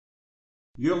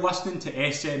You're listening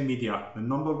to SM Media, the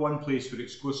number one place for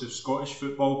exclusive Scottish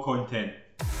football content.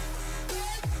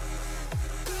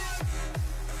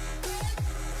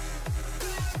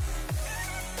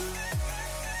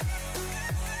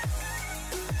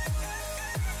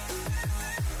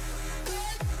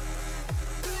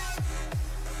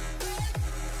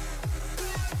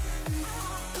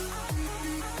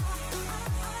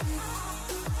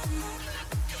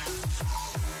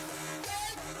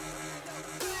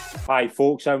 Hi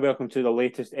folks, and welcome to the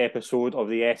latest episode of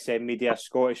the SM Media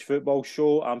Scottish Football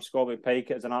Show. I'm Scott McPike.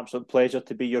 It's an absolute pleasure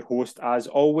to be your host as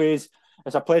always.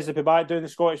 It's a pleasure to be back doing the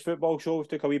Scottish Football Show. We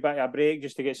took a wee bit of a break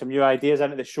just to get some new ideas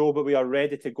into the show, but we are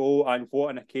ready to go, and what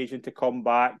an occasion to come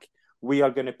back. We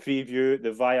are going to preview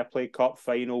the Viaplay Cup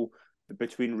final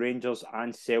between Rangers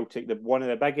and Celtic, one of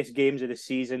the biggest games of the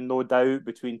season, no doubt,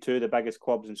 between two of the biggest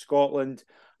clubs in Scotland,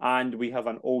 and we have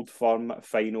an Old Firm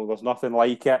final. There's nothing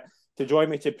like it. To join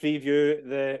me to preview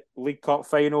the League Cup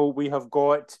final, we have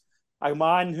got a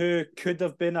man who could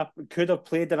have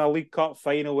played in a League Cup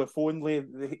final if only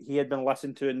he had been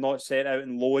listened to and not sent out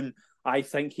on loan. I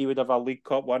think he would have a League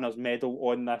Cup winners medal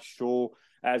on this show.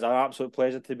 It is an absolute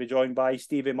pleasure to be joined by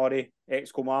Stevie Murray,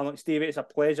 ex-Kilmarnock. Stevie, it's a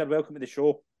pleasure. Welcome to the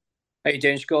show. How you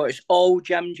doing, Scott? It's all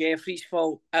Jim Jeffries'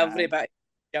 fault. Every bit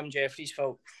Jim Jeffries'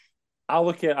 fault. I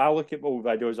look at old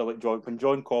videos. I look when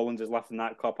John Collins is lifting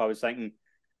that cup. I was thinking,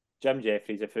 Jim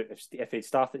Jeffries, if he'd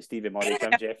started Stevie Murray,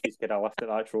 Jim Jeffries could have lifted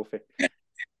that trophy.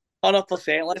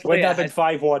 100%. Wouldn't have been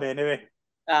 5-1 anyway.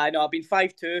 No, I've been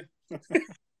 5-2.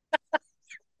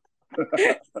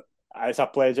 It's a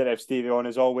pleasure to have Stevie on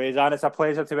as always, and it's a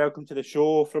pleasure to welcome to the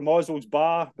show from Oswald's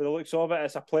Bar. By the looks of it,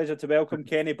 it's a pleasure to welcome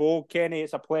Kenny Bogue. Kenny,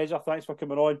 it's a pleasure. Thanks for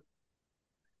coming on.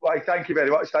 Well, thank you very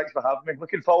much. Thanks for having me.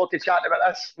 Looking forward to chatting about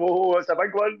this. Oh, it's a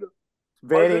big one.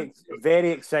 Very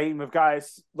exciting.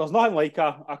 There's nothing like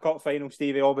a cup final,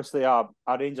 Stevie. Obviously, a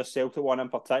Rangers Celtic one in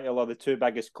particular, the two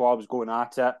biggest clubs going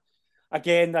at it.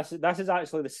 Again, this is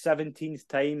actually the 17th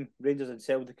time Rangers and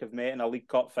Celtic have met in a League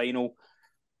Cup final.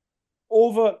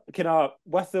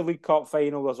 With the League Cup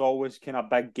final, there's always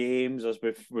big games, as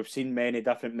we've seen many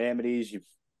different memories. You've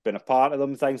been a part of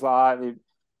them, things like that.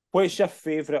 What's your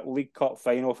favourite League Cup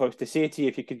final? If I was to say to you,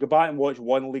 if you could go back and watch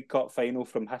one League Cup final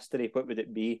from history, what would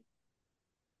it be?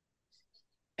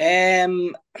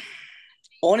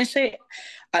 Honestly,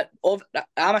 I'm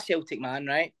a Celtic man,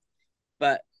 right?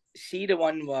 But see the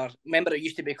one where, remember it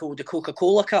used to be called the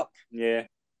Coca-Cola Cup? Yeah.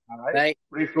 Right?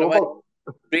 Raith Rovers.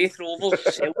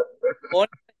 Celtic.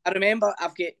 I remember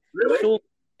I've got so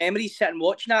memories sitting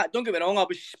watching that. Don't get me wrong, I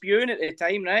was spewing at the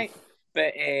time, right?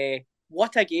 But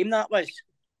what a game that was.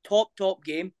 Top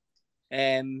game.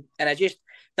 And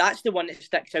that's the one that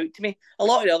sticks out to me. A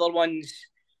lot of the other ones,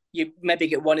 you maybe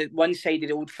get one side of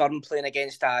the Old Firm playing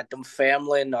against a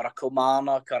Dunfermline or a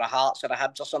Kilmarnock or a Hearts or a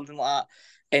Hibs or something like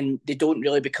that, and they don't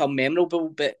really become memorable.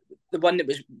 But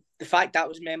the fact that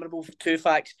was memorable for two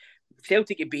facts: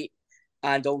 Celtic get beat,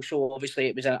 and also obviously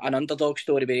it was an underdog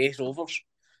story with Raith Rovers.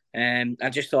 I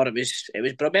just thought it was.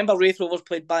 But remember, Raith Rovers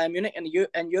played Bayern Munich in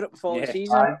Europe before the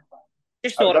season.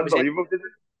 Just thought it was unbelievable.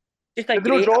 just a Did they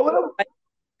not draw with them?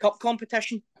 cup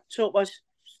competition. So it was.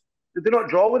 Did they not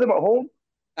draw with them at home?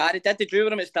 They did. They drew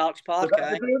with them at Starks Park.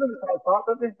 They drew with them at Starks Park,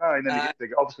 didn't they? And then they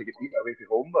obviously get beat away from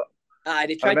home. But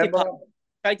they tried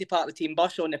to park the team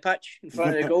bus on the pitch in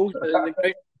front of the goals.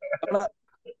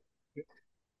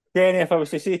 Kenny, if I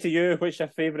was to say to you, what's your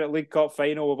favourite League Cup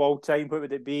final of all time, what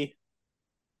would it be?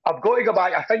 I've got to go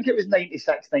back. I think it was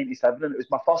 96, 97, and it was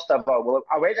my first ever. Well,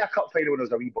 I went to a cup final when I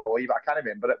was a wee boy, but I can't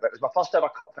remember it. But it was my first ever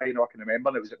cup final I can remember,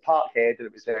 and it was at Parkhead, and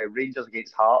it was Rangers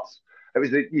against Hearts. It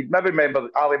was you'd maybe remember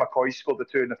Ali McCoy scored the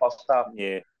two in the first half.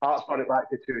 Yeah. Hearts brought it back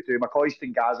to 2-2. McCoist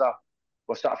and Gaza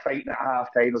were sort of fighting at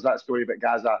half time. There's that story about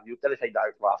Gaza. You didn't find that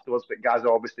out afterwards, but Gaza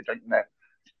obviously drinking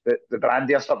the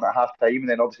brandy or something at half time, and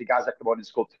then obviously Gaza came on and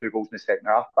scored 2 goals in the second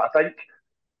half. But I think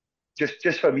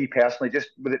just for me personally,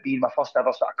 just with it being my first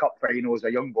ever sort of cup final as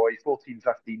a young boy, 14,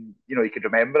 15, you could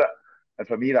remember it. And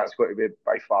for me, that's got to be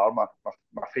by far my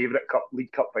favourite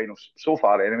League Cup final so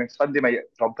far. Anyway, Sunday might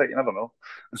trump it. You never know.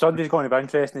 Sunday's going to be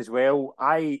interesting as well.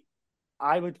 I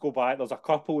would go back. There's a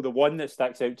couple. The one that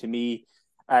sticks out to me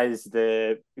is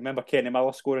remember Kenny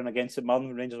Miller scoring against St Mirren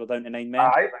when Rangers were down to 9 men.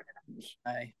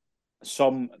 Aye. That's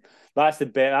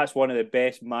one of the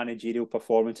best managerial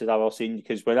performances I've ever seen,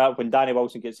 because when Danny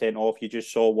Wilson gets sent off, you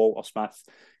just saw Walter Smith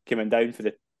coming down to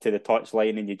the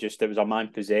touchline, and it was a man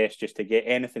possessed just to get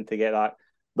anything to get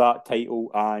that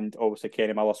title. And obviously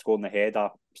Kenny Miller scoring the header,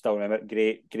 still remember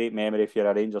it. Great memory if you're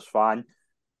a Rangers fan.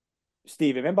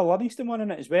 Steve, remember Livingston winning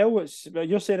it as well? It's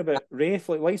you're saying about Raith,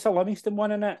 like likes of Livingston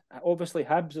winning it. Obviously,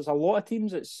 Hibs. There's a lot of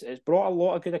teams. It's brought a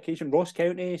lot of good occasion. Ross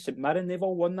County, St Mirren, they've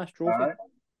all won this trophy.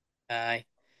 Aye.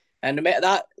 And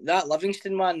that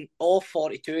Livingston one, all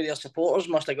 42 of their supporters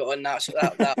must have got on that.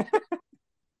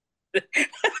 It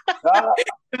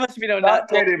must have been on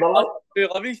that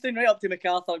Livingston right up to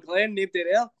MacArthur Glen, nobody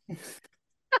there.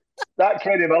 That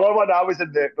Kenny Miller one, I was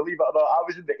in the, believe it or not, I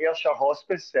was in the Ayrshire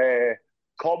Hospice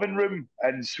common room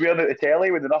and swearing at the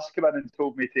telly when the nurse came in and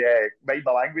told me to mind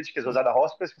my language because I was in a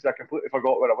hospice because I completely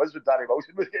forgot where I was when Danny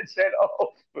Wilson was getting sent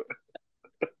off.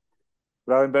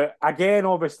 Brilliant, but again,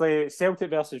 obviously, Celtic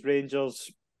versus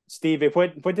Rangers. Stevie,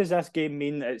 what does this game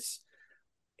mean? It's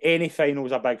any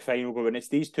final's a big final, but when it's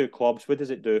these two clubs, what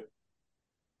does it do?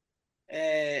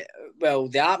 Well,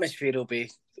 the atmosphere will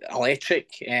be electric.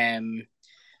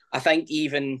 I think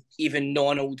even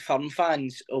non-Old Firm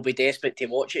fans will be desperate to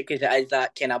watch it because it is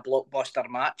that kind of blockbuster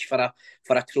match for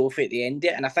a trophy at the end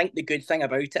of it. And I think the good thing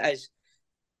about it is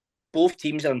both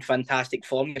teams are in fantastic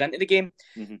form going into the game.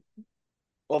 Mm-hmm.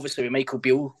 Obviously, with Michael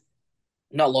Beale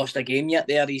not lost a game yet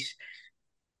there. He's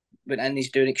went in,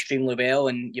 he's doing extremely well,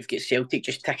 and you've got Celtic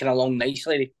just ticking along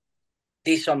nicely.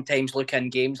 They sometimes look in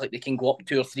games like they can go up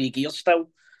 2 or 3 gears still.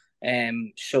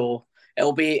 So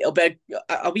it'll be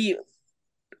a wee.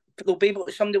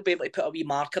 Somebody will be able to put a wee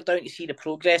marker down to see the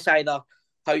progress, either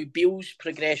how Beale's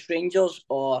progressed Rangers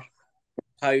or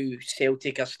how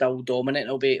Celtic are still dominant.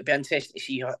 It'll be interesting to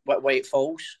see what way it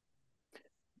falls.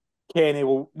 Kenny,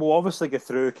 we'll obviously go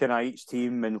through kind of each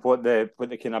team and what the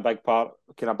kind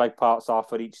of big parts are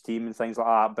for each team and things like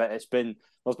that. But there's been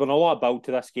a lot of build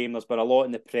to this game. There's been a lot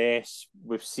in the press.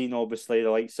 We've seen obviously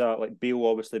the likes of like Beale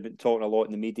obviously been talking a lot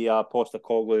in the media.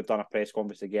 Postecoglou have done a press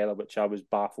conference together, which I was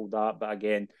baffled at. But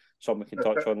again, something we can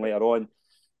touch on later on.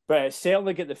 But it's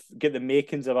certainly get the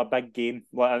makings of a big game.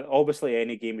 Well, obviously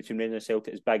any game between Rangers and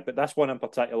Celtic is big, but this one in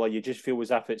particular, you just feel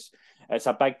as if it's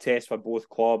a big test for both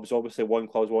clubs. Obviously, one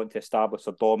club's wanting to establish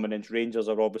their dominance. Rangers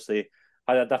are obviously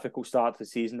had a difficult start to the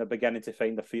season. They're beginning to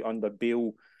find their feet under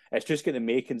Beale. It's just got the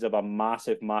makings of a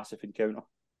massive, massive encounter.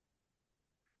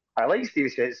 I like Stevie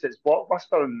said, it's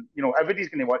blockbuster, and everybody's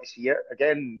going to want to see it.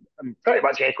 Again, I'm pretty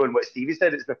much echoing what Stevie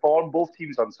said. It's the form. Both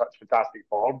teams are in such fantastic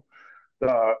form.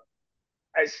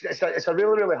 It's a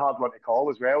really, really hard one to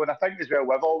call as well. And I think as well,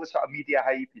 with all the sort of media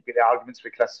hype, you've got the arguments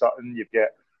with Chris Sutton, you've got,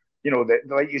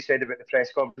 like you said about the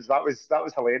press conference, that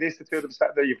was hilarious, the two of them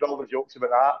sitting there. You've got all the jokes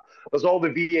about that. There's all the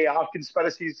VAR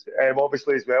conspiracies,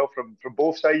 obviously, as well, from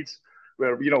both sides,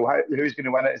 where, who's going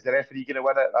to win it? Is the referee going to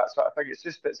win it? That sort of thing.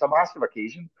 It's a massive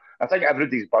occasion. I think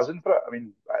everybody's buzzing for it. I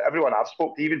mean, everyone I've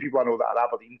spoken to, even people I know that are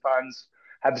Aberdeen fans,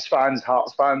 Hibs fans,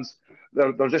 Hearts fans,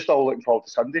 they're just all looking forward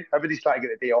to Sunday. Everybody's trying to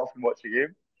get the day off and watch the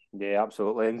game. Yeah,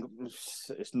 absolutely. And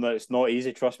it's not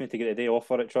easy, trust me, to get the day off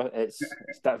for it. It's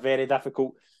that very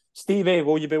difficult. Stevie,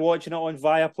 will you be watching it on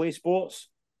Viaplay Sports?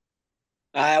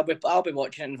 I'll be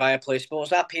watching it on Viaplay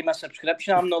Sports. I pay my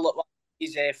subscription. I'm not like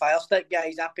these Fire Stick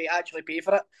guys. I actually pay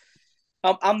for it.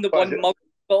 I'm the one mug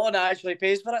that actually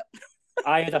pays for it.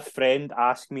 I had a friend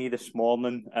ask me this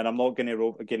morning, and I'm not going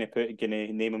to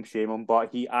name him, shame him,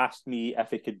 but he asked me if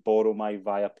he could borrow my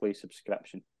Viaplay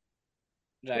subscription.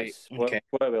 Right. Okay.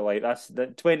 What are we like? That's the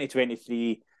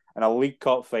 2023 and a League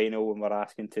Cup final, and we're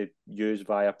asking to use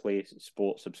Viaplay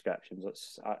Sports subscriptions.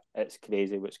 It's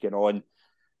crazy what's going on.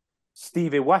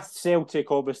 Stevie, with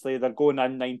Celtic, obviously they're going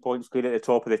in 9 points clear at the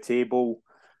top of the table.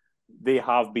 They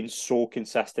have been so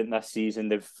consistent this season.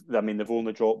 They've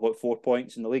only dropped 4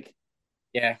 points in the league.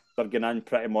 Yeah, they're going in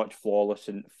pretty much flawless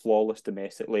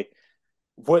domestically.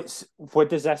 What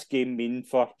does this game mean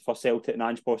for Celtic and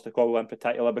Ange Postecoglou in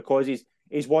particular? Because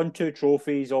he's won 2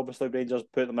 trophies. Obviously, Rangers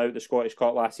put them out of the Scottish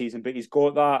Cup last season, but he's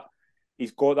got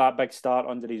that big start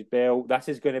under his belt. This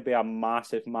is going to be a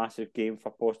massive, massive game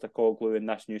for Postecoglou and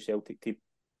this new Celtic team.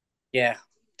 Yeah,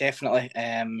 definitely.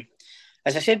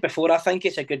 As I said before, I think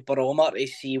it's a good barometer to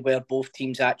see where both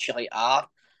teams actually are.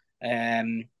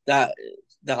 That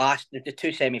the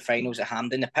 2 semi-finals at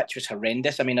Hampden, the pitch was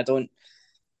horrendous. I mean,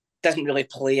 doesn't really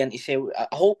play into Celtic.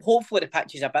 Hopefully the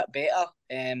pitch is a bit better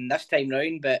this time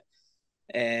round, but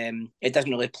it doesn't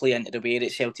really play into the way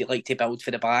that Celtic like to build for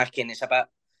the back, and it's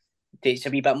a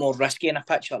wee bit more risky in a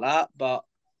pitch like that. But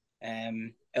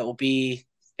it'll be.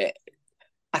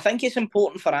 I think it's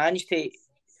important for Ange to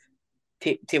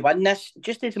win this,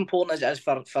 just as important as it is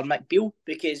for Mick Beale,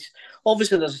 because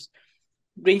obviously there's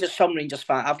some Rangers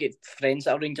fans. I've got friends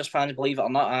that are Rangers fans, believe it or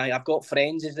not. I've got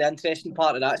friends is the interesting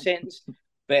part of that sentence.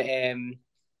 But and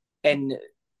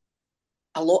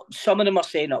some of them are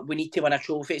saying that we need to win a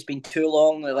trophy. It's been too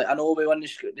long. Like, I know we won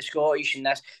the Scottish and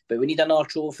this, but we need another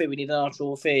trophy. We need another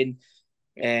trophy.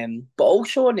 And but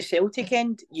also on the Celtic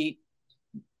end,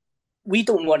 we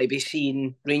don't want to be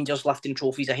seeing Rangers lifting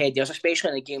trophies ahead of us,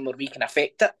 especially in a game where we can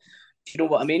affect it. Do you know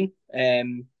what I mean?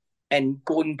 And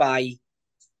going by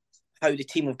how the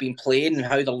team have been playing and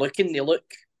how they're looking, they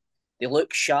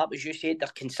look sharp, as you said. They're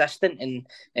consistent, and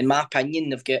in my opinion,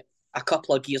 they've got a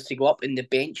couple of gears to go up, and the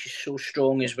bench is so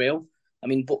strong as well. I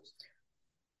mean, but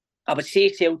I would say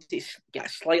Celtic's got a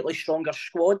slightly stronger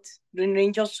squad than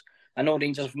Rangers. I know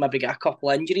Rangers have maybe got a couple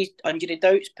of injury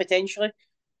doubts potentially,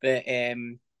 but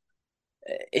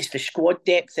it's the squad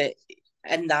depth that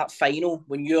in that final,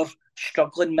 when you're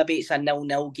struggling, maybe it's a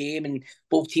 0-0 game and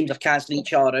both teams are cancelling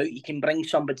each other out, you can bring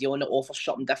somebody on that offers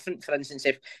something different. For instance,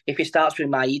 if he starts with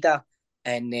Maeda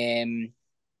and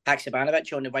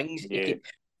Haksabanovic on the wings, he could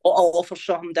offer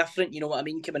something different, you know what I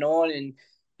mean, coming on. And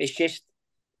it's just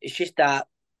that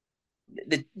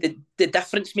the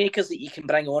difference makers that you can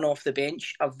bring on off the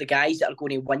bench are the guys that are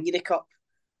going to win you the cup,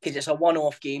 because it's a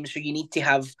one-off game, so you need to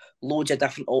have loads of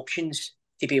different options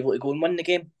to be able to go and win the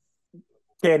game.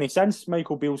 Kenny, since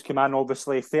Michael Beale's come in,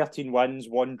 obviously 13 wins,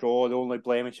 1 draw. The only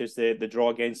blemish is the draw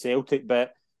against Celtic,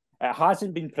 but it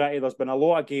hasn't been pretty. There's been a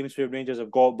lot of games where Rangers have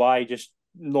got by, just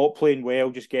not playing well,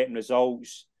 just getting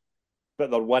results, but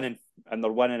they're winning.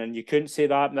 And you couldn't say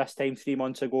that this time 3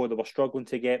 months ago. They were struggling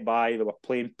to get by, they were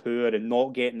playing poor and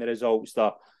not getting the results.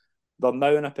 They're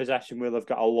now in a position where they've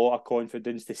got a lot of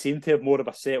confidence. They seem to have more of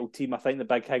a settled team. I think the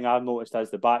big thing I've noticed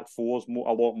is the back four's a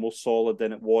lot more solid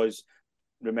than it was.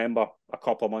 Remember, a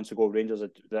couple of months ago, Rangers,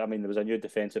 there was a new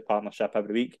defensive partnership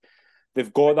every week.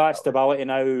 They've got that stability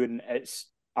now, and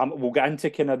we'll get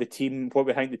into kind of the team, what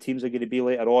we think the teams are going to be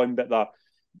later on, but the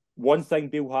one thing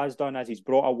Beale has done is he's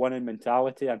brought a winning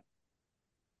mentality in.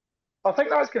 I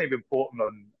think that's going to be important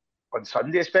on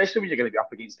Sunday, especially when you're going to be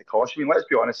up against the Cosh. I mean, let's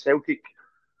be honest, Celtic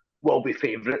will be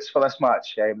favourites for this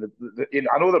match. I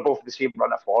know they're both in the same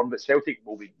run of form, but Celtic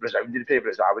will be resounding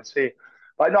favourites, I would say.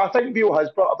 But no, I think Beale has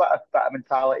brought a bit of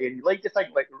mentality, and you'd like to think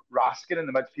like Raskin in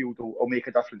the midfield will make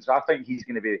a difference. I think he's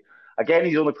going to be, again,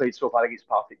 he's only played so far against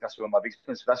Partick this one,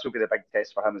 so this will be the big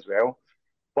test for him as well.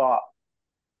 But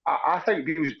I think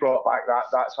Beale's brought back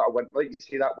that sort of win, like you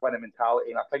say, that winning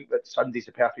mentality, and I think that Sunday's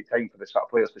the perfect time for the sort of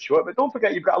players to show it. But don't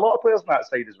forget, you've got a lot of players on that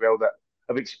side as well that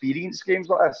have experienced games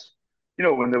like this. You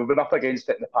know, when they've been up against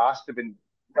it in the past, they've been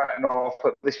written off.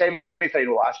 The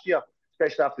semi-final last year,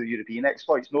 especially after the European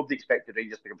exploits, nobody expected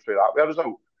Rangers to come through that with a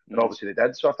result, and obviously they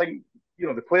did. So I think,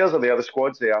 the players are there, the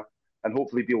squad's there, and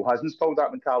hopefully Beale has installed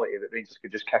that mentality that Rangers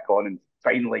could just kick on and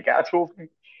finally get a trophy.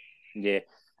 Yeah.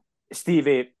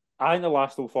 Stevie, I think the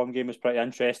last Old Firm game was pretty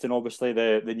interesting. Obviously,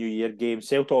 the New Year game,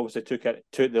 Celtic obviously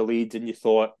took the lead, and you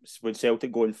thought, would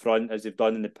Celtic go in front as they've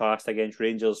done in the past against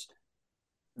Rangers,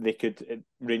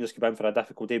 Rangers could in for a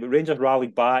difficult day. But Rangers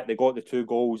rallied back, they got the 2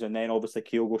 goals, and then obviously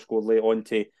Kyogo scored late on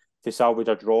to salvage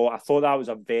a draw. I thought that was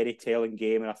a very telling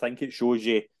game, and I think it shows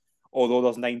you, although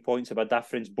there's 9 points of a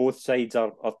difference, both sides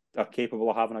are capable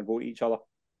of having a go at each other.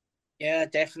 Yeah,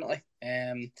 definitely.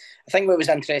 I think what was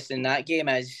interesting in that game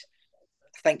is,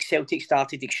 I think Celtic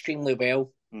started extremely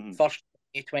well. Mm-hmm. First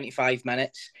 25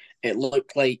 minutes, it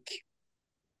looked like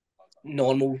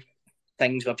normal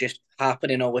things were just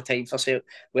happening all the time for Celtic.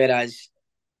 Whereas,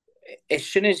 as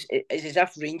soon as it's as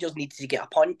if Rangers needed to get a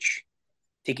punch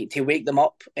to wake them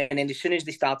up, and then as soon as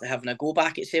they started having a go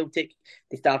back at Celtic,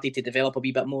 they started to develop a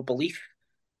wee bit more belief.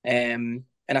 And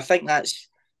I think that's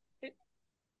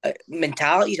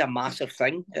mentality is a massive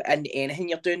thing in anything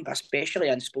you're doing, but especially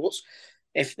in sports.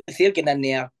 If they're getting in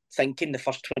there thinking the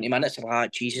first 20 minutes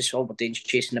of Jesus, all we're doing is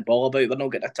chasing the ball about, we're not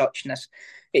getting a touch in this,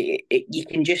 you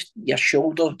can just, your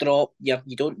shoulders drop,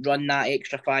 you don't run that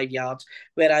extra 5 yards,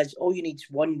 whereas all you need is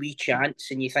one wee chance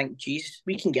and you think, Jesus,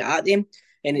 we can get at them,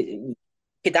 and you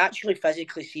could actually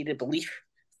physically see the belief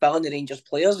filling the Rangers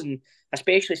players, and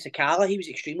especially Sakala, he was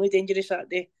extremely dangerous that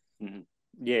day. Mm-hmm.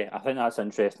 Yeah, I think that's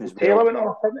interesting as well. Taylor went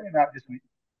off, didn't he? That just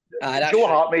Joe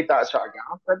Hart made that sort of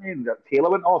gap, didn't he? Taylor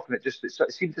went off, and it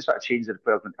seemed to sort of change the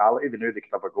players' mentality. They knew they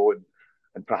could have a go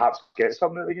and perhaps get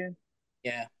something out of the game.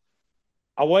 Yeah.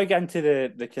 I want to get into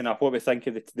the kind of what we think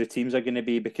of the teams are going to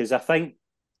be, because I think,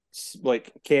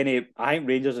 like Kenny, I think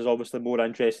Rangers is obviously more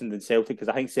interesting than Celtic, because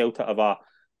I think Celtic have a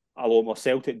lot more.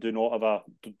 Celtic do not have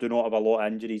a lot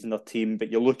of injuries in their team,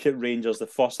 but you look at Rangers, the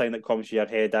first thing that comes to your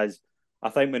head is, I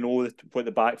think we know what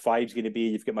the back five's going to be.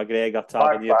 You've got McGregor,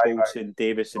 Tavernier, Poulsen,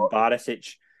 Davis and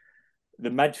Barisic. The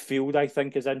midfield, I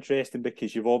think, is interesting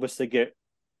because you've obviously got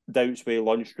doubts with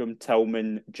Lundstrom,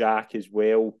 Tillman, Jack as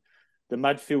well. The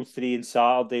midfield 3 on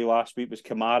Saturday last week was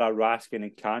Kamara, Raskin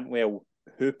and Cantwell.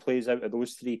 who plays out of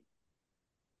those three?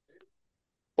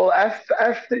 Well,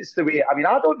 if it's the way, I mean,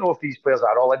 I don't know if these players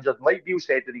are all injured. Like Neil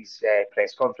said in his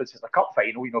press conference, it's a cup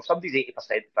final. If somebody's 80%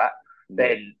 fit,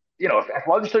 then if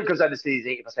Lundstram comes in and says he's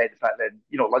 80% fit, then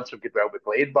Lundstram could well be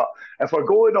playing. But if we're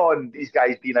going on these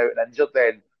guys being out and injured,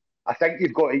 then I think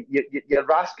you've got your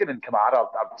Raskin and Kamara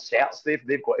are certs.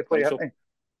 They've got to play, haven't they?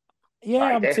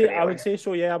 Yeah, I would say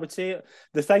so. Yeah, I would say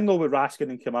the thing though with Raskin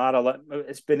and Kamara,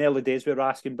 it's been early days with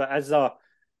Raskin, but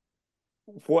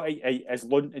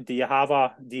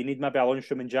do you need maybe a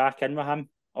Lundstram and Jack in with him,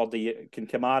 or can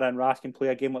Kamara and Raskin play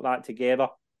a game like that together?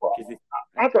 Well,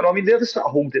 I don't know. I mean, they're the sort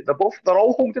of holding. They're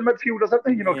all holding midfielders, aren't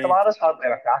they? Kamara's hardly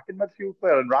an attacking midfield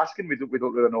player, and Raskin we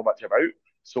don't really know much about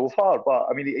so far. But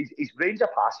I mean, his range of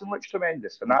passing looks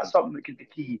tremendous, and that's something that could be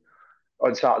key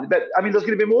on Saturday. But I mean, there's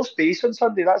going to be more space on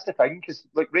Sunday. That's the thing, because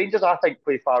Rangers, I think,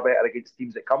 play far better against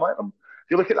teams that come at them.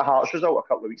 If you look at the Hearts result a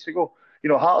couple of weeks ago,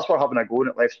 Hearts were having a go and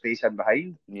it left space in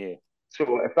behind. Yeah.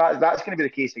 So if that's going to be the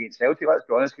case against Celtic, let's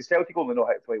be honest, because Celtic only know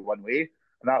how to play one way,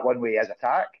 and that one way is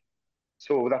attack.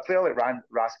 So with a player like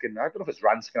Raskin, I don't know if it's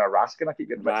Ranskin or Raskin, I keep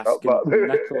getting mixed up. But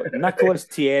Nicholas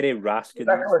Thierry Raskin.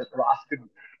 Nicholas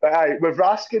Raskin. With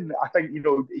Raskin, I think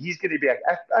he's going to be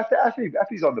if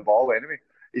he's on the ball anyway,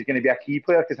 he's going to be a key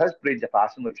player because his range of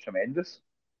passing looks tremendous.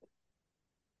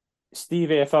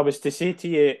 Stevie, if I was to say to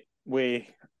you,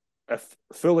 if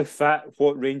fully fit,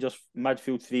 what Rangers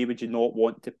midfield three would you not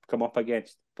want to come up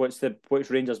against? What's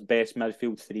Rangers' best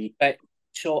midfield three? Right.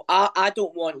 So I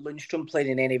don't want Lundstram playing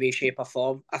in any way, shape or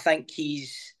form. I think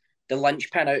he's the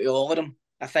linchpin out of all of them.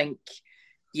 I think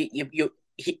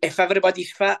if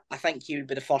everybody's fit, I think he would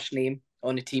be the first name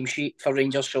on the team sheet for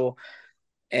Rangers. So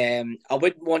I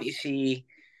wouldn't want to see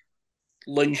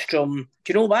Lundstram. Do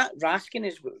you know what? Raskin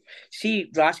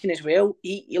as well.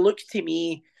 He looks to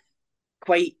me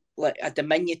quite like a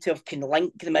diminutive, can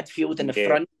link the midfield in the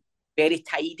front. Very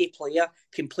tidy player,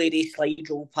 can play these slide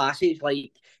role passes,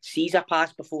 like sees a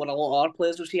pass before a lot of our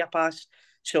players will see a pass.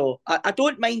 So I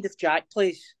don't mind if Jack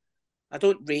plays. I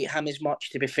don't rate him as much,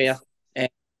 to be fair. So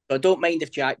I don't mind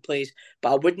if Jack plays,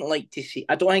 but I wouldn't like to see.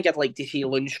 I don't think I'd like to see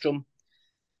Lundstram,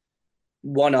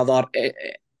 one other,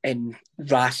 in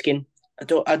Raskin. I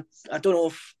don't know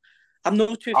if I'm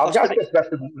not too. I've got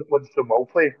Lundstram will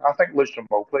play. I think Lundstram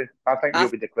will play. I think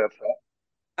he'll be declared fit.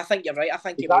 I think you're right. I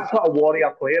think that's what a warrior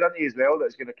player in he as well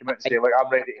that's going to come out and say, like,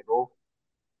 I'm ready to go.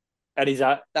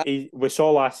 And we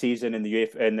saw last season in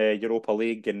the Europa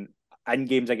League and in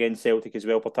games against Celtic as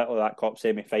well, particularly that cup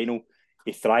semi-final.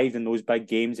 He thrived in those big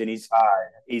games, and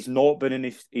he's not been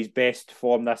in his best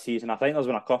form this season. I think there's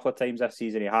been a couple of times this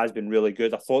season he has been really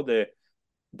good. I thought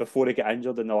before he got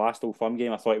injured in the last Old Firm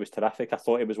game, I thought he was terrific. I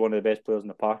thought he was one of the best players in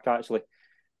the park, actually.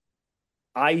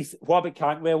 What about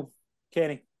Cantwell,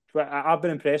 Kenny? I've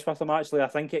been impressed with him, actually. I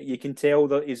think you can tell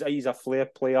that he's a flair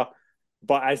player.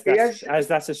 But is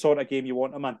this the sort of game you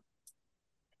want him in?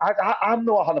 I'm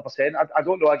not 100%. I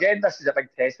don't know. Again, this is a big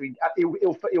test. I mean,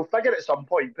 he'll figure it at some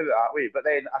point, put it that way. But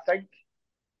then I think,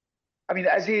 I mean,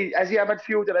 is he a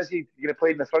midfielder? Is he going to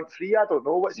play in the front three? I don't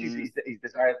know what's his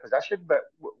desired position. But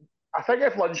I think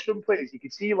if Lundstram plays, you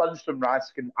could see Lundstram,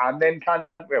 Raskin, and then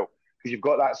Cantwell, because you've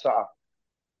got that sort of,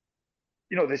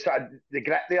 the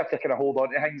grit there to kind of hold on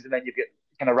to things, and then you get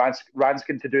kind of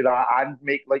Ranskin to do that and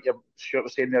make, like you're sure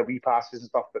saying, their wee passes and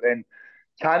stuff. But then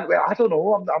Cantwell, I don't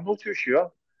know. I'm not too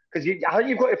sure. Because I think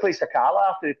you've got to play Sakala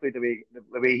after he played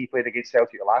the way he played against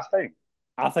Celtic the last time.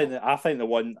 I think the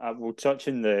one we'll touch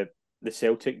in the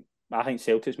Celtic. I think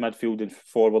Celtic's midfield and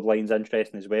forward line's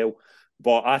interesting as well.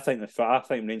 But I think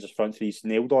Rangers front three's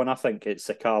nailed on. I think it's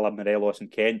Sakala, Morelos,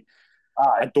 and Kent.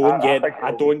 I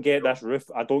don't get this roof.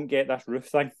 I don't get this roof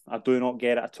thing. I do not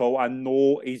get it at all. I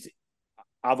know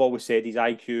I've always said his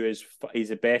IQ is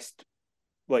the best.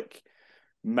 Like,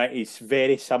 he's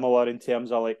very similar in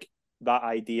terms of like that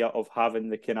idea of having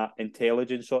the kind of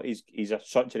intelligence. So he's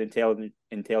such an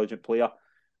intelligent player,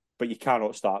 but you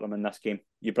cannot start him in this game.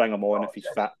 You bring him on if he's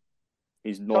fit.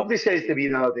 He's not. Somebody says to me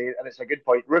the other day, and it's a good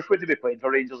point. Roof wouldn't be playing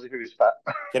for Rangers if he was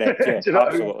fit. Correct. Yeah,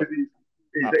 absolutely.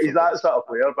 He's that sort of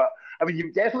player. But I mean,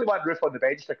 you definitely want Roof on the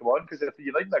bench to come on, because if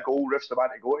you line the goal, Roof's the man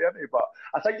to go to, isn't he? But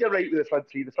I think you're right with the front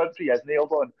three. The front three is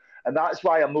nailed on, and that's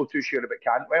why I'm not too sure about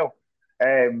Cantwell.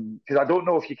 Because I don't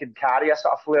know if you can carry a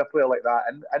sort of flair player like that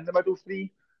in the middle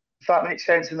three, if that makes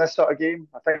sense in this sort of game.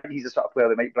 I think he's the sort of player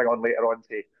they might bring on later on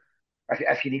to,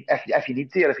 if you need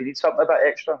something a bit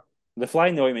extra. The fly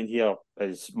in the ointment here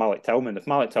is Malik Tillman. If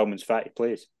Malik Tillman's fit, he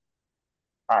plays.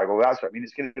 Aye, well, that's what I mean.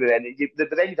 It's going to be then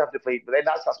you'd have to play, but then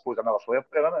that's, I suppose, another flair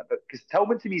player, isn't it? But because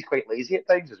Tillman to me is quite lazy at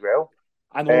times as well.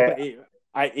 I know,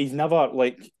 but he's never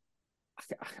like.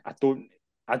 I don't.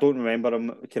 I don't remember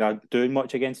him kind of doing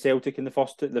much against Celtic in the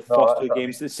first two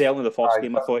games. Certainly the first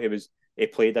game, I thought he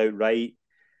played out right.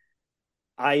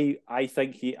 I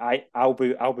think I'll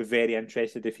be very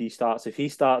interested if he starts. If he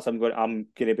starts, I'm going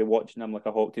to be watching him like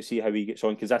a hawk to see how he gets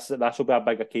on, because this will be a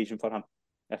big occasion for him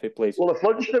if he plays. Well, if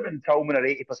Lundstrom and Tillman are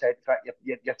 80% fit,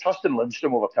 you're trusting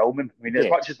Lundstrom over Tillman. I mean, as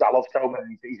much as I love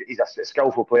Tillman, he's a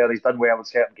skillful player. He's done well in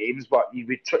certain games, but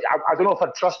I don't know if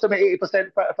I'd trust him at 80%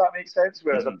 fit, if that makes sense.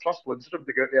 Whereas I'd trust Lundstrom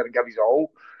to go out there and give his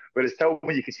all. Whereas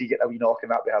Tillman, you can see getting a wee knocking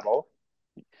that behind off.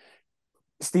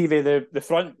 Stevie,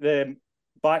 the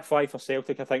back five for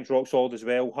Celtic, I think, is rock solid as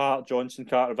well. Hart, Johnson,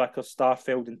 Carter, Vickers,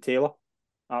 Starfelt, and Taylor.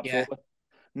 Absolutely.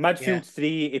 Yeah. Midfield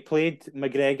three, he played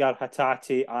McGregor,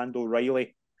 Hatate, and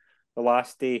O'Reilly the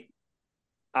last day.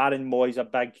 Aaron Mooy's a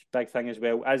big thing as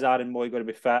well. Is Aaron Mooy going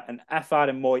to be fit? And if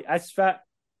Aaron Mooy is fit,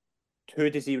 who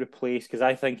does he replace? Because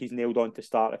I think he's nailed on to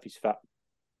start if he's fit.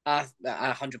 I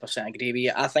 100% agree with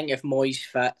you. I think if Mooy's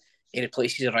fit, he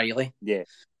replaces O'Reilly. Yeah.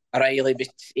 O'Reilly,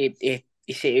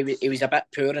 he was a bit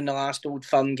poor in the last Old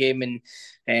Firm game,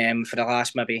 and for the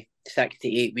last maybe 6 to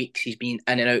 8 weeks, he's been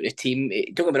in and out of the team.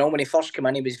 Don't get me wrong, when he first came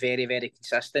in, he was very, very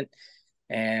consistent.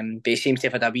 But he seems to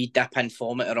have had a wee dip in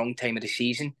form at the wrong time of the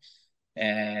season.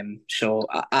 So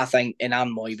I think, and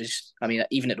Aaron Mooy was, I mean,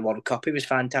 even at the World Cup, he was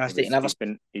fantastic.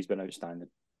 He's been outstanding.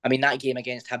 I mean, that game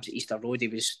against Hibs at Easter Road, he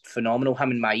was phenomenal.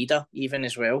 Him and Maeda even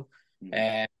as well.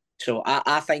 So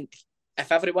I think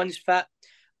if everyone's fit,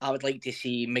 I would like to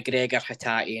see McGregor,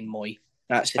 Hatate, and Mooy.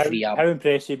 That's the three. How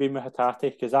impressed have you been with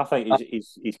Hatate? Because I think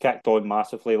he's kicked on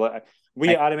massively. I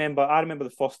remember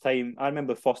the first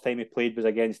time he played was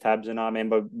against Hibs, and I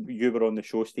remember you were on the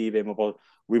show, Steve, and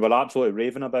we were absolutely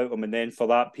raving about him. And then for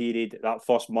that period, that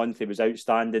first month, he was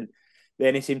outstanding.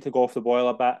 Then he seemed to go off the boil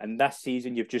a bit, and this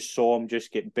season you've just saw him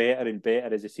just get better and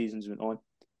better as the seasons went on.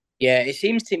 Yeah, it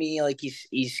seems to me like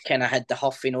he's kind of had the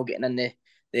huff, getting in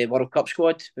the World Cup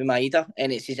squad with Maeda,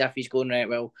 and it's as if he's going, right,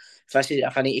 well,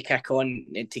 if I need to kick on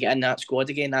to get in that squad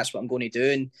again, that's what I'm going to do.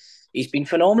 And he's been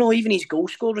phenomenal. Even his goal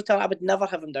scorer return, I would never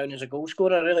have him down as a goal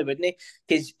scorer, really, wouldn't he?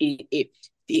 Because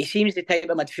he seems the type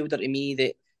of midfielder to me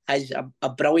that has a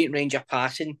brilliant range of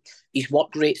passing. His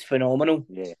work rate's phenomenal.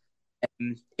 Yeah.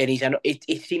 And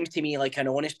it seems to me like an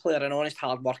honest player, an honest,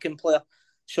 hard-working player.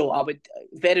 So I would,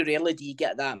 very rarely do you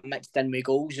get that mixed in with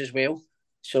goals as well.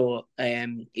 So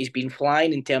he's been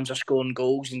flying in terms of scoring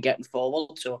goals and getting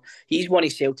forward. So he's one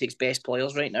of Celtic's best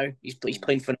players right now. He's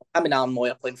playing phenomenal. Him and Aaron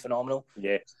Mooy are playing phenomenal.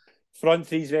 Yeah. Front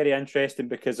three is very interesting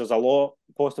because there's a lot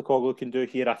Postecoglou can do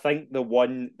here. I think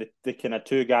the kind of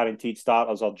two guaranteed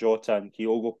starters are Jota and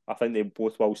Kyogo. I think they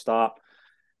both will start.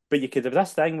 But you could have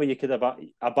this thing where you could have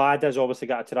Abada's obviously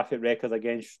got a terrific record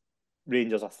against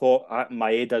Rangers. I thought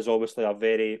Maeda's obviously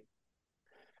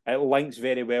it links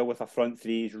very well with a front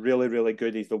three. He's really, really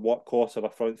good. He's the workhorse of a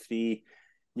front three.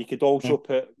 You could also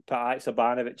put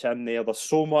Haksabanovic in there. There's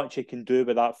so much he can do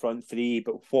with that front three,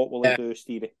 but what will he do,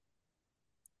 Stevie?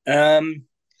 I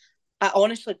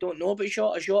honestly don't know about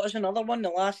Jota. Jota's another one. The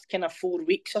last kind of 4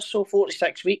 weeks or so, 4 to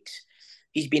 6 weeks,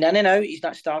 he's been in and out. He's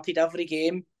not started every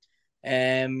game.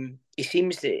 It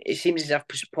seems as if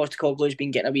Postecoglou's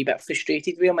been getting a wee bit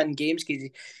frustrated with him in games because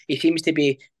he seems to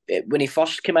be, when he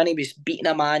first came in, he was beating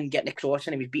a man, getting a cross,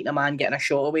 and he was beating a man, getting a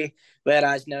shot away.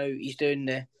 Whereas now he's doing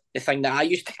the thing that I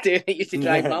used to do. I used to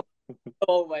drive him up.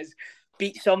 Always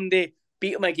beat somebody,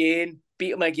 beat him again,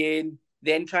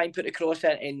 then try and put the cross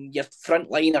in, and your front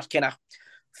line are kind of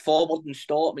forward and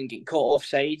stop and getting caught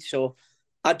offside. So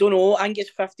I don't know. I think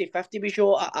it's 50-50 with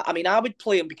Jota. I mean, I would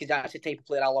play him because that's the type of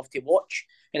player I love to watch,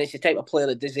 and it's the type of player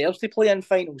that deserves to play in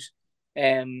finals.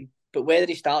 But whether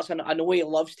he starts, I know he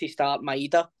loves to start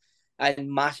Maeda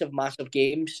in massive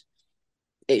games.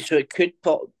 So it could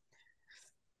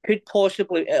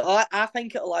possibly. I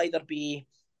think it'll either be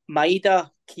Maeda,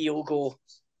 Kyogo,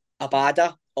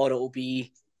 Abada, or it'll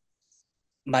be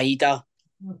Maeda,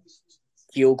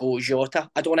 Kyogo, Jota.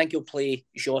 I don't think he'll play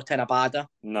Jota and Abada.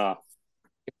 No.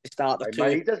 Start the two.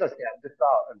 Maeda's a certain to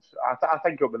start. I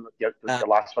think it'll be the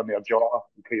last one there, Jota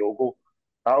and Kyogo.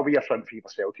 That'll be a front three for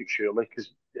Celtic, surely.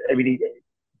 Because I mean,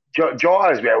 Jota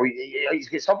as well. He's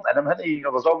got something in him, hasn't he?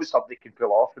 There's always something he can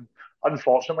pull off, and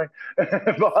unfortunately,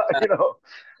 but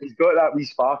he's got that wee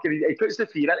spark, and he puts the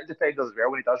fear into defenders as well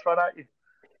when he does run at you.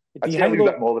 I'd say a little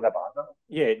bit more than a bad.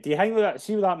 Yeah. Do you hang with that?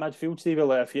 See with that midfield, Steve?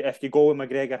 Like if you go with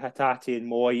McGregor, Hatate,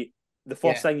 and Mooy, the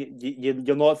first thing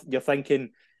you're thinking.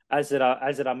 Is there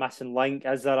a missing link?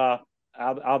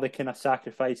 Are they kind of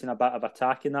sacrificing a bit of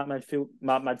attack in that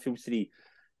midfield three?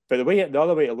 But the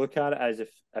other way to look at it is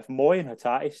if Mooy and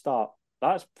Hatate start,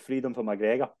 that's freedom for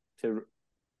McGregor.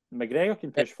 McGregor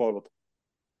can push forward.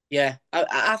 Yeah,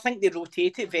 I think they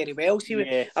rotate it very well. See,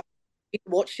 Yeah. I've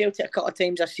watched Celtic a couple of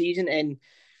times this season, and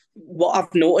what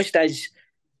I've noticed is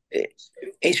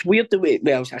it's weird the way.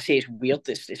 Well, I say it's weird.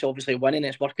 It's obviously winning.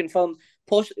 It's working for them.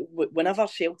 Whenever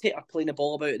Celtic are playing the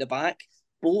ball about at the back,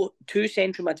 both two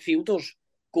central midfielders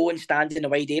go and stand in the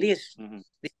wide areas. Mm-hmm.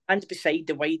 They stand beside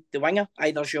the winger,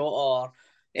 either Jota or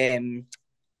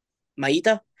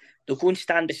Maeda. They'll go and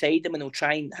stand beside them, and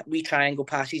they'll triangle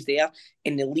passes there,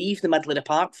 and they leave the middle of the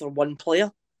park for one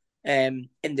player, and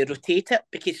they rotate it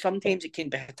because sometimes it can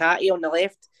be Hatate on the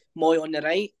left, Moy on the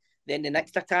right. Then the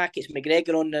next attack it's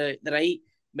McGregor on the right,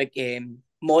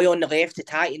 Moy on the left,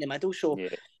 Hatate in the middle. So Yeah.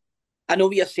 I know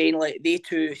what you're saying, like they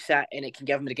two sit and it can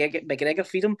give McGregor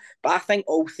freedom, but I think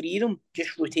all three of them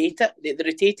just rotate it. They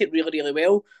rotate it really, really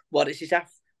well. Where it's as if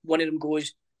one of them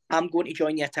goes, I'm going to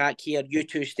join the attack here, you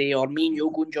two stay, or me and you'll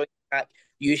go and join the attack,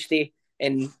 you stay.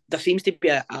 And there seems to be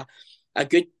a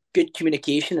good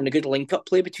communication and a good link-up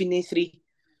play between the three.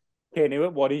 Kenny,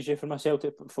 what worries you from a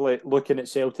Celtic, for looking at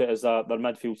Celtic as their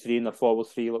midfield three and their forward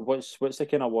three? Like, what's the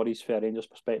kind of worries for a Rangers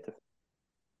perspective?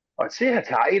 I'd say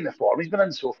Hatate in the form he's been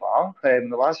in so far.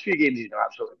 The last few games he's been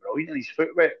absolutely brilliant, and his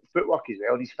footwork as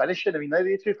well, and his finishing. I mean, now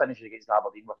the two finishes against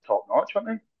Aberdeen were top notch, weren't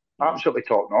they? Absolutely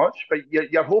top notch. But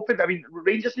you're hoping. I mean,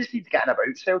 Rangers just need to get in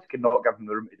about Celtic and not give them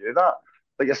the room to do that.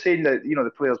 Like you're saying that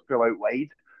the players pull out wide.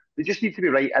 They just need to be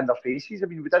right in their faces. I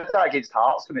mean, we did that against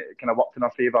Hearts, and it kind of worked in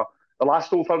our favour. The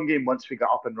last Old Firm game, once we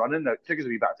got up and running, it took us a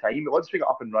wee bit of time, but once we got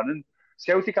up and running,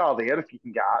 Celtic are there if you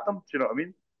can get at them. Do you know what I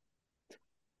mean?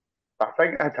 I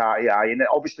think Hatate, and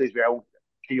obviously as well,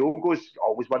 Kyogo's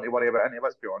always one to worry about, isn't he?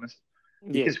 Let's be honest.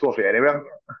 He can score from anywhere.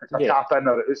 It's a tap in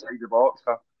or outside the box.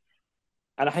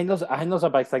 And I think there's a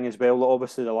big thing as well.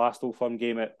 Obviously, the last Old Firm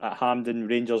game at Hampden,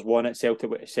 Rangers won it.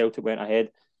 Celtic went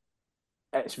ahead.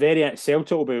 It's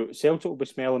Celtic will be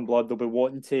smelling blood. They'll be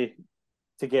wanting to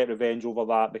get revenge over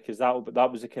that, because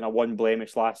that was the kind of one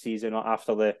blemish last season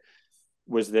after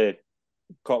the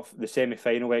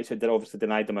semi-final exit that obviously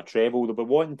denied them a treble. They'll be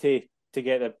wanting to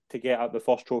get at the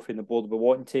first trophy in the board. They'll be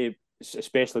wanting to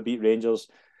especially beat Rangers.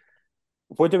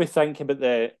 What do we think about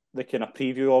the kind of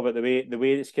preview of it, the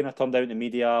way it's kind of turned out in the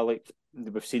media? Like,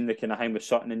 we've seen the kind of hang with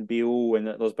Sutton and Beale, and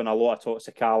there's been a lot of talk of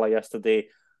Sakala yesterday.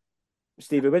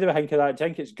 Stevie, what do we think of that? Do you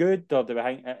think it's good, or do we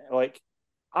think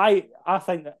I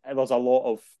think that there's a lot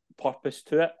of purpose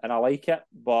to it, and I like it,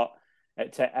 but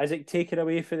is it taken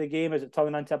away from the game? Is it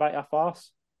turning into a bit of a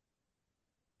farce?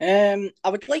 I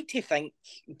would like to think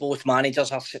both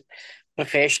managers are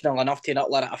professional enough to not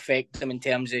let it affect them in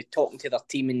terms of talking to their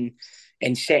team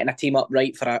and setting a team up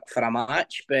right for a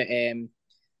match. But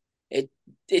it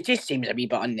just seems a wee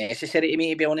bit unnecessary to me,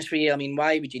 to be honest with you. I mean,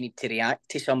 why would you need to react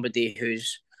to somebody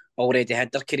who's already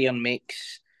had their career and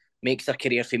makes their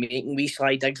career for making wee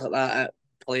slide digs like that at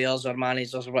players or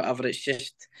managers or whatever? It's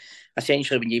just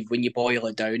essentially when you boil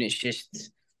it down, it's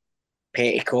just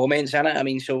petty comments in it. I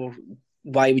mean, so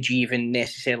why would you even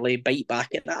necessarily bite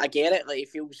back at that? I get it. Like, he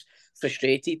feels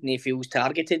frustrated and he feels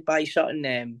targeted by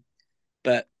something.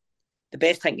 But the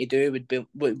best thing to do would be,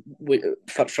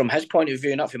 from his point of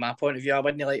view, not from my point of view, I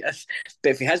wouldn't like this,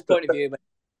 but from his point of view,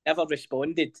 never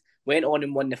responded, went on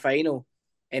and won the final,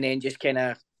 and then just kind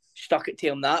of stuck it to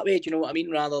him that way. Do you know what I mean?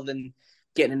 Rather than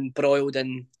getting embroiled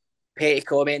in petty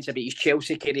comments about his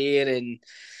Chelsea career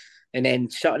and then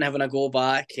Sutton having a go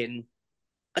back. And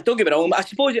I don't get me wrong, I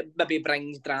suppose it maybe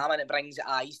brings drama and it brings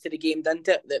eyes to the game, doesn't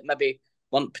it? That maybe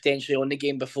weren't potentially on the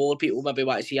game before. People maybe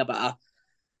want to see a bit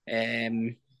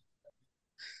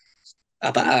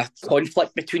of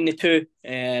conflict between the two,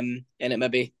 and it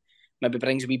maybe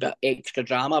brings a wee bit extra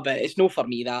drama. But it's no for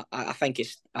me. That I think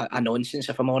it's a nonsense,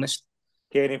 if I'm honest.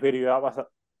 Kenny, where are you at with it?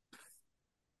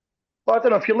 Well, I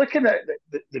don't know, if you're looking at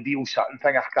the Beale Sutton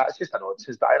thing, it's just a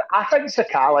nonsense. But I think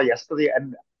Sakala yesterday,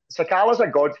 and Sakala's a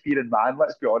God-fearing man,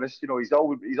 let's be honest. He's all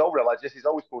religious, he's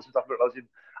always posting stuff about religion.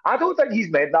 I don't think he's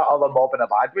meant that other mob in a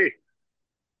bad way.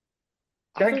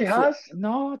 Do you think he has?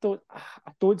 No,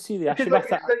 I don't see the issue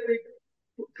with it.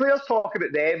 Players talk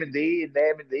about them and they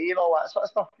and all that sort of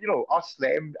stuff. Us,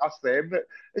 them.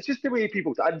 It's just the way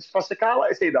people. And for Sakala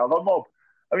to say the other mob,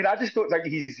 I mean, I just don't think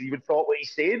he's even thought what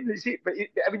he's saying.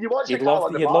 I mean, you watch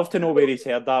Sakala. You'd love to know where he's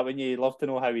heard that, wouldn't you? You'd love to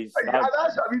know how he's. I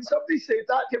mean, somebody said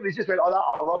that to him. They just went, "Oh, that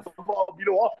other mob,"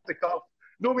 off the cuff.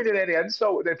 No meaning any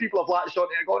insult. And then people have latched on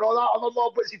it going, "Oh, that other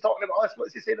mob. What's he talking about us?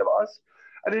 What's he saying about us?"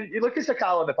 And then you look at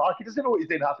Sakala in the park. He doesn't know what he's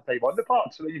doing half the time on the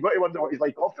park. So then you've got to wonder what he's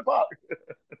like off the park.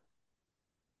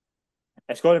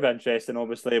 It's going to be interesting,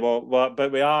 obviously.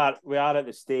 But we are at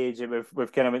the stage, and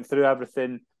we've kind of went through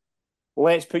everything.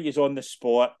 Let's put you on the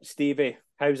spot, Stevie.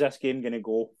 How's this game going to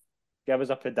go? Give us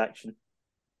a prediction.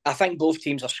 I think both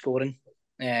teams are scoring.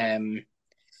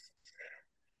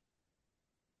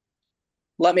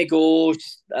 Let me go.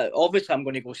 Obviously, I'm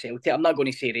going to go Celtic. I'm not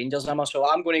going to say Rangers, am I? So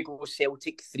I'm going to go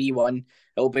Celtic 3-1.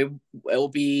 It'll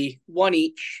be one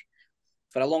each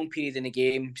for a long period in the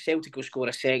game. Celtic will score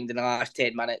a second in the last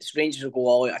 10 minutes. Rangers will go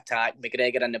all out attack.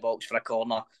 McGregor in the box for a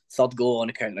corner. Third goal on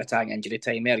a counter attack, injury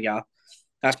time. There you are.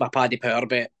 That's my Paddy Power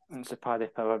bet. It's a Paddy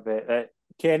Power bet.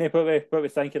 Kenny, what we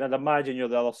thinking? I'd imagine you're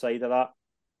the other side of that.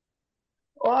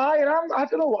 Well, I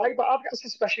don't know why, but I've got a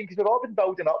suspicion because we've all been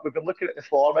building up. We've been looking at the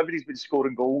form. Everybody's been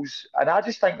scoring goals. And I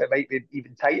just think that might be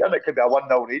even tighter and it could be a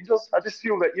 1-0 Rangers. I just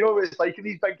feel that, it's like in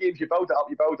these big games, you build it up.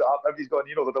 Everybody's going,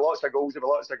 there'll be lots of goals. And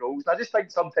I just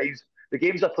think sometimes the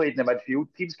games are played in the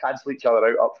midfield. Teams cancel each other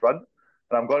out up front.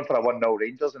 And I'm going for a 1-0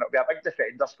 Rangers. And it'll be a big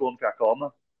defender scoring for a corner.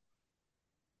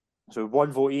 So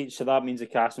 1 vote each. So that means the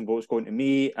casting vote's going to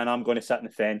me. And I'm going to sit in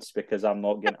the fence because I'm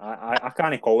not going I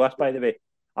can't call this, by the way.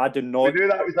 I do not. We knew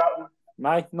that was that one.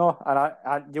 No,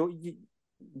 and you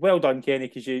well done,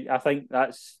 Kenny, because I think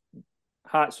that's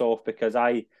hats off because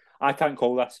I can't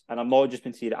call this, and I'm not just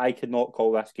been saying I could not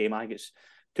call this game. I think it's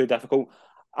too difficult.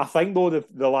 I think though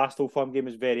the last Old Firm game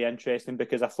was very interesting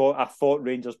because I thought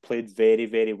Rangers played very,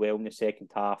 very well in the second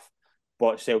half,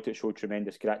 but Celtic showed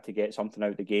tremendous grit to get something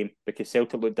out of the game because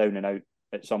Celtic looked down and out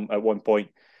at one point.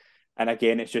 And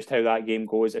again, it's just how that game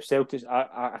goes. If Celtic,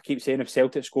 I keep saying, if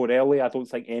Celtic score early, I don't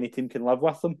think any team can live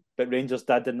with them. But Rangers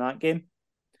did in that game,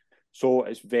 so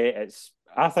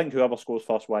I think whoever scores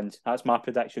first wins. That's my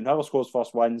prediction. Whoever scores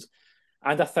first wins,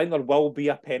 and I think there will be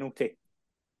a penalty.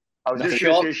 I was just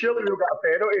going to say, surely we'll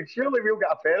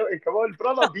get a penalty. Come on,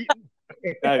 brother, beaten.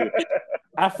 Now,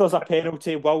 if there's a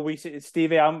penalty, will we see,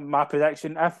 Stevie? My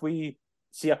prediction: if we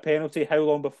see a penalty, how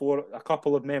long before a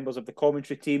couple of members of the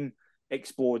commentary team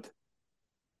explode?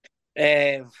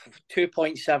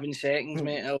 2.7 seconds,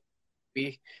 mate.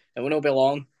 It will not be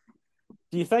long.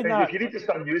 Do you think that if you read the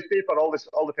Sun newspaper, all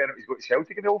the penalties go to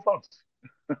Celtic in the Old Firms?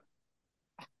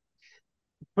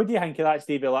 What do you think of that,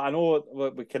 Stevie? Like, I know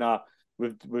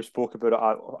we've spoke about it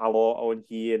a lot on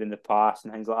here in the past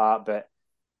and things like that, but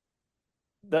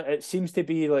it seems to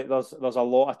be like there's a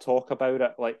lot of talk about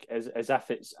it, like as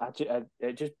if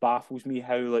it just baffles me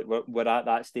how like we're at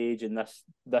that stage in this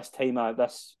time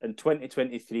in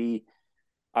 2023,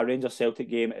 a Rangers Celtic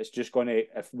game. It's just going to,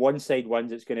 if one side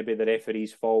wins, it's going to be the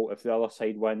referee's fault. If the other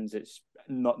side wins, it's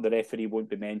not, the referee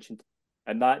won't be mentioned,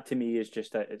 and that to me is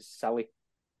just it's silly.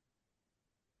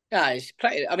 Yeah, it's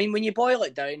pretty. I mean, when you boil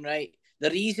it down, right, the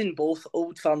reason both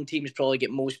Old Firm teams probably get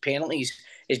most penalties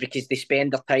is because they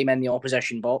spend their time in the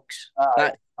opposition box.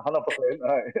 100%.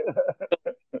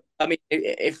 I mean,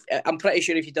 if I'm pretty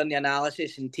sure if you've done the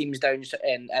analysis and teams down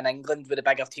in England where the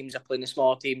bigger teams are playing the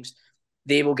smaller teams,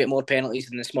 they will get more penalties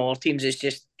than the smaller teams. It's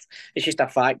just a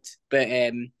fact. But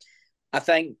I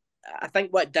think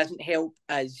what doesn't help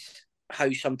is how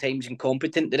sometimes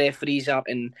incompetent the referees are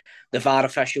and the VAR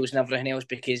officials and everything else,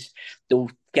 because they'll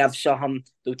give something,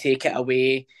 they'll take it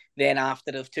away. Then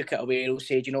after they've took it away, they'll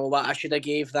say, "Do you know what? I should have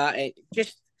gave that."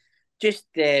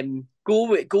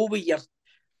 Go with your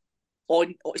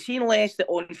on. Seeing less the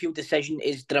on-field decision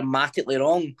is dramatically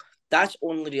wrong. That's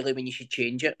only really when you should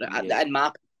change it. Yeah. In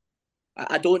my,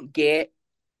 I don't get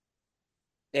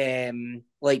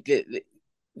like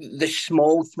the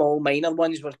small minor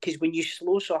ones, because when you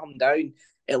slow something down,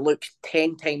 it looks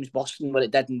 10 times worse than what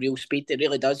it did in real speed. It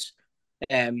really does,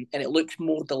 and it looks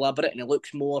more deliberate and it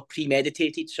looks more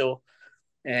premeditated. So,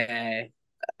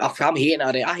 I'm hating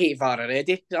it. I hate VAR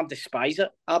already. I despise it.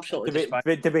 Absolutely despise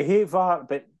it. Do we hate VAR?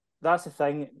 But that's the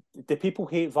thing. Do people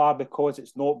hate VAR because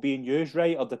it's not being used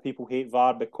right, or do people hate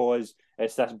VAR because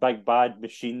it's this big bad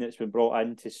machine that's been brought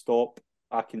in to stop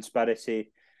a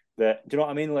conspiracy? Do you know what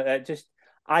I mean? Like,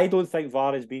 I don't think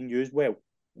VAR is being used well.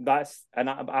 I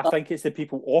think it's the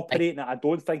people operating it. I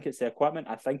don't think it's the equipment.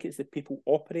 I think it's the people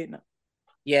operating it.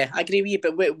 Yeah, I agree with you.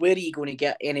 But where are you going to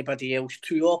get anybody else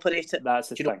to operate it? That's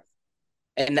the thing.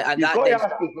 And you've got to ask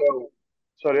as well.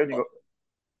 Sorry, on you go.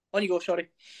 On you go. Sorry.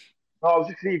 No, I was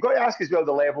just saying, you've got to ask as well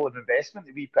the level of investment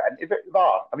that we put into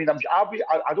VAR. I mean,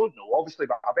 I don't know, obviously,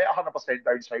 but I bet 100%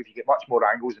 down south you get much more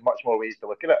angles and much more ways to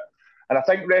look at it. And I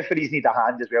think referees need a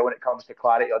hand as well when it comes to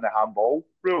clarity on the handball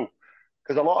rule.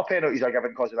 Because a lot of penalties are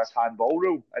given because of this handball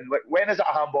rule. And like, when is it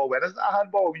a handball? When isn't it a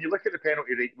handball? When you look at the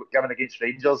penalty rate given against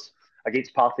Rangers,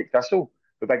 against Partick Thistle,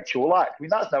 with Big Cholak, I mean,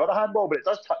 that's never a handball, but it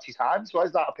does touch his hand, so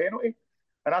is that a penalty?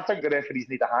 And I think the referees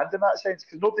need a hand in that sense,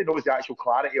 because nobody knows the actual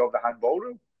clarity of the handball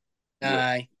rule.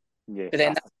 Aye. Yeah. But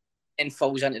then that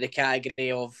falls into the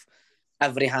category of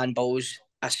every handball's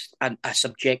a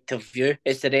subjective view.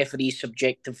 It's the referee's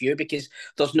subjective view, because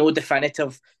there's no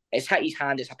definitive, it's hit his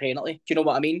hand, it's a penalty. Do you know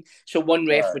what I mean? So one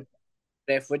ref would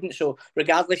ref wouldn't. So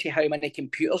regardless of how many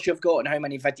computers you've got and how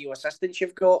many video assistants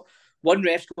you've got, one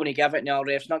ref's going to give it and the other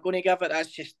ref's not going to give it.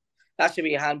 That's the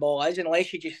way handball is.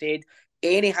 Unless you just said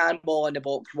any handball in the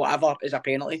box, whatever, is a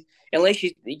penalty. Unless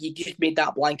you just made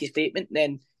that blanket statement,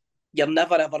 then you're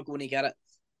never ever going to get it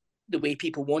the way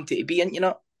people want it to be, you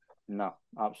know? No,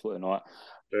 absolutely not.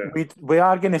 Yeah. We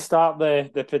are going to start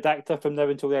the predictor from now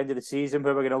until the end of the season,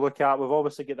 where we're going to look at. We've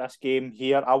obviously got this game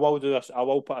here. I will do this. I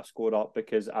will put a score up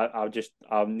because I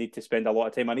need to spend a lot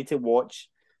of time. I need to watch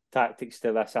tactics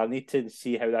to this. I need to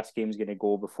see how this game's going to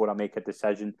go before I make a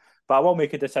decision. But I will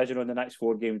make a decision on the next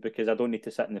 4 games because I don't need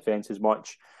to sit in the fence as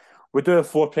much. We do have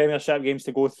 4 Premiership games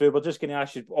to go through. We're just going to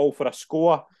ask you all for a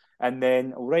score, and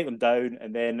then I'll write them down,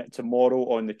 and then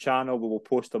tomorrow on the channel we will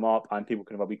post them up and people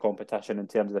can have a wee competition in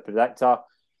terms of the predictor.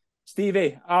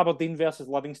 Stevie, Aberdeen versus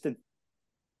Livingston.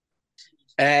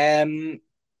 I'm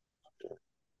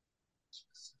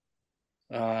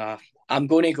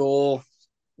going to go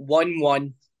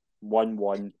 1-1.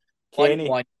 1-1. Kenny?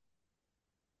 1-1.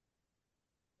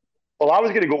 Well, I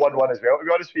was going to go 1-1 as well, to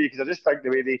be honest with you, because I just think the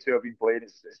way they two have been playing,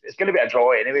 it's going to be a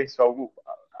draw anyway. So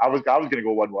I was going to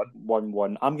go 1-1.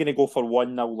 1-1. I'm going to go for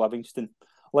 1-0 Livingston.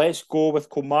 Let's go with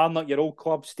Kilmarnock, your old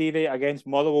club, Stevie, against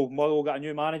Motherwell. Motherwell got a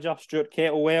new manager, Stuart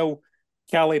Kettlewell.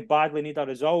 Kelly badly need a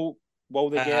result. Will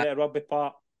they get it at Rugby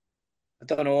Park? I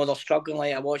don't know. They're struggling.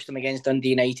 Like I watched them against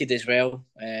Dundee United as well.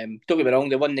 Don't get me wrong,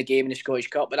 they won the game in the Scottish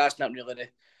Cup, but that's not really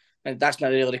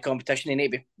the competition they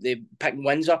need to be picking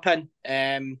wins up in.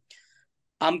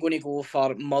 I'm going to go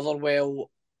for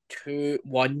Motherwell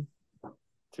 2-1.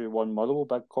 2-1 Motherwell.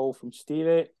 Big call from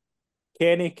Stevie.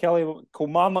 Kenny, Kelly,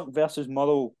 Kilmarnock versus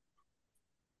Motherwell.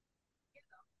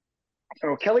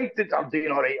 Kelly are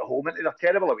doing all right at home, and they're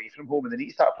terrible away from home, and they need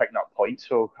to start picking up points.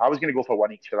 So I was going to go for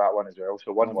 1 each for that one as well.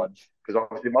 So 1-1, because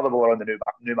obviously Motherwell are on the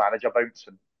new manager bounce,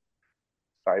 and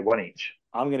sorry, 1 each.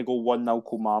 I'm going to go 1-0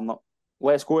 Kilmarnock.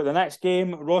 Let's go to the next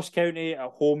game. Ross County at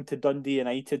home to Dundee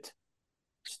United.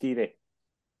 Stevie.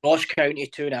 Ross County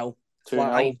 2-0.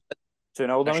 2-0.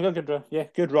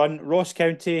 2-0. Good run. Ross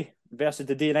County versus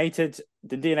Dundee United.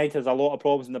 Dundee United has a lot of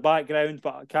problems in the background,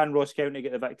 but can Ross County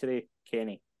get the victory?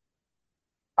 Kenny.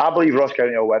 I believe Ross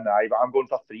County will win, but I'm going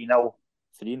for 3-0.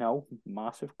 3-0,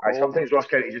 massive call. Sometimes Ross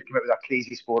County just come out with a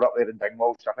crazy score up there in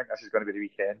Dingwall, so I think this is going to be the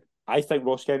weekend. I think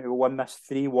Ross County will win this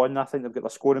 3-1. I think they've got their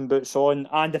scoring boots on.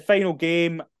 And the final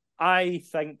game, I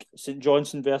think St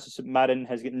Johnstone versus St Mirren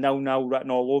has got 0-0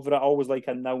 written all over it. I always like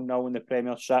a 0-0 in the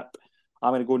Premiership.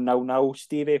 I'm going to go 0-0.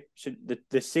 Stevie,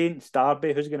 the Saints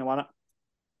Derby, who's going to win it?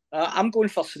 I'm going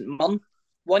for St Mirren.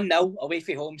 1-0 away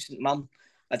from home, St Mirren.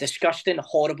 A disgusting,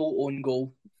 horrible own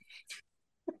goal.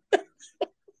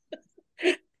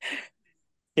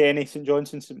 Kenny, St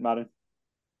Johnstone, St Mirren.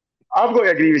 I'm going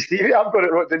to agree with Stevie. I've got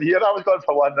it wrote in here. I was going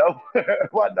for 1-0.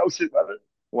 1-0 St Mirren.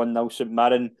 1-0 St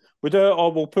Mirren.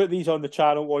 We'll put these on the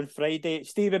channel on Friday.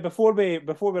 Stevie, before we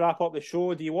wrap up the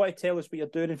show, do you want to tell us what you're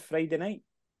doing Friday night?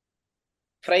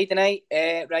 Friday night,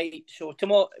 right. So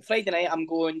tomorrow, Friday night, I'm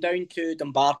going down to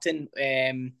Dumbarton.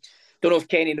 Don't know if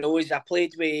Kenny knows. I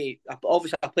played with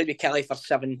Kelly for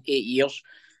 7-8 years,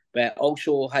 but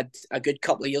also had a good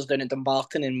couple of years down at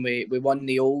Dumbarton, and we won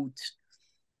the old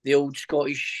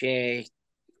Scottish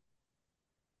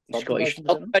Scottish.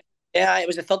 Yeah, it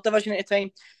was the 3rd division at the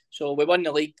time. So we won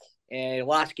the league.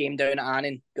 Last game down at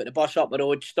Annan, got the bus up the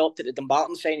road, stopped at the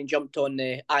Dumbarton sign and jumped on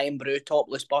the Iron Brew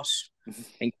topless bus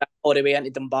and got all the way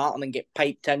into Dumbarton and get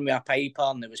piped in with a piper,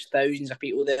 and there was thousands of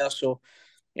people there. So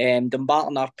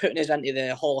Dumbarton are putting us into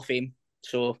the Hall of Fame.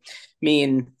 So me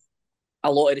and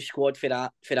a lot of the squad for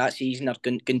that season are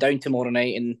going down tomorrow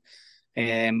night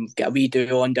and get a wee do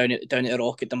on down at the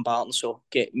Rock at Dumbarton. So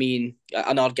get me and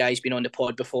another guy's been on the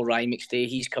pod before, Ryan McStay.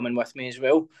 He's coming with me as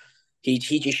well. He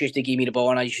just used to give me the ball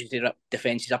and I used to rip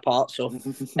defences apart. So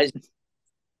his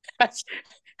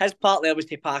part there was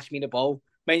to pass me the ball.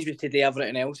 Mine was to do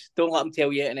everything else. Don't let him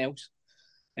tell you anything else.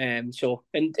 So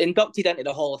inducted into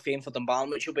the Hall of Fame for Dumbarton,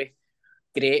 which will be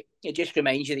great. It just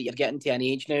reminds you that you're getting to an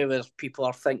age now where people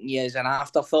are thinking you as an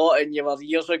afterthought and you were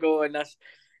years ago, and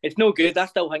it's no good. I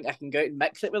still think I can go out and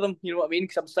mix it with them. You know what I mean?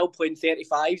 Because I'm still playing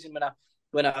 35s, and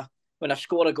when I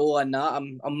score a goal and that,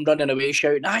 I'm running away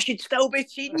shouting, I should still be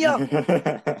senior.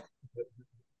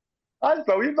 That's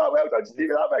brilliant. Well done, Stevie.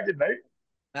 That'll be a good night.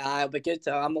 It'll be good.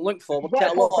 I'm looking forward to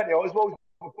it a lot. Oswald,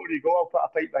 before you go, I'll put a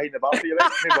pipe behind the bar for you.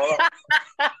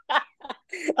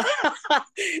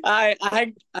 I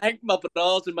think my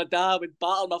brothers and my dad would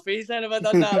battle my face in if I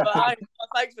done that. But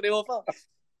thanks for the offer.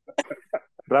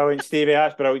 Brilliant, Stevie.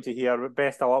 That's brilliant to hear.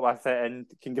 Best of luck with it, and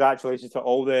congratulations to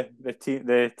all the team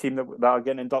that are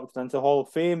getting inducted into the Hall of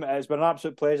Fame. It's been an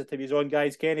absolute pleasure to be on,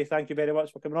 guys. Kenny, thank you very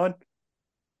much for coming on.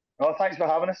 No, thanks for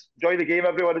having us. Enjoy the game,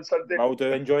 everyone, on Sunday. Will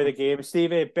do. Enjoy the game.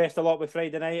 Stevie, best of luck with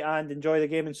Friday night and enjoy the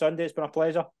game on Sunday. It's been a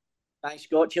pleasure. Thanks,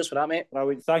 Scott. Cheers for that, mate.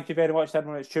 Right, thank you very much to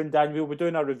everyone that's tuned in. We'll be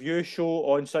doing a review show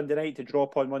on Sunday night to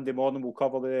drop on Monday morning. We'll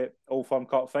cover the Old Firm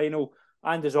Cup final.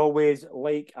 And as always,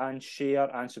 like and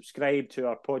share and subscribe to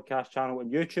our podcast channel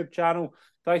and YouTube channel.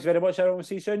 Thanks very much, everyone.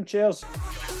 See you soon. Cheers.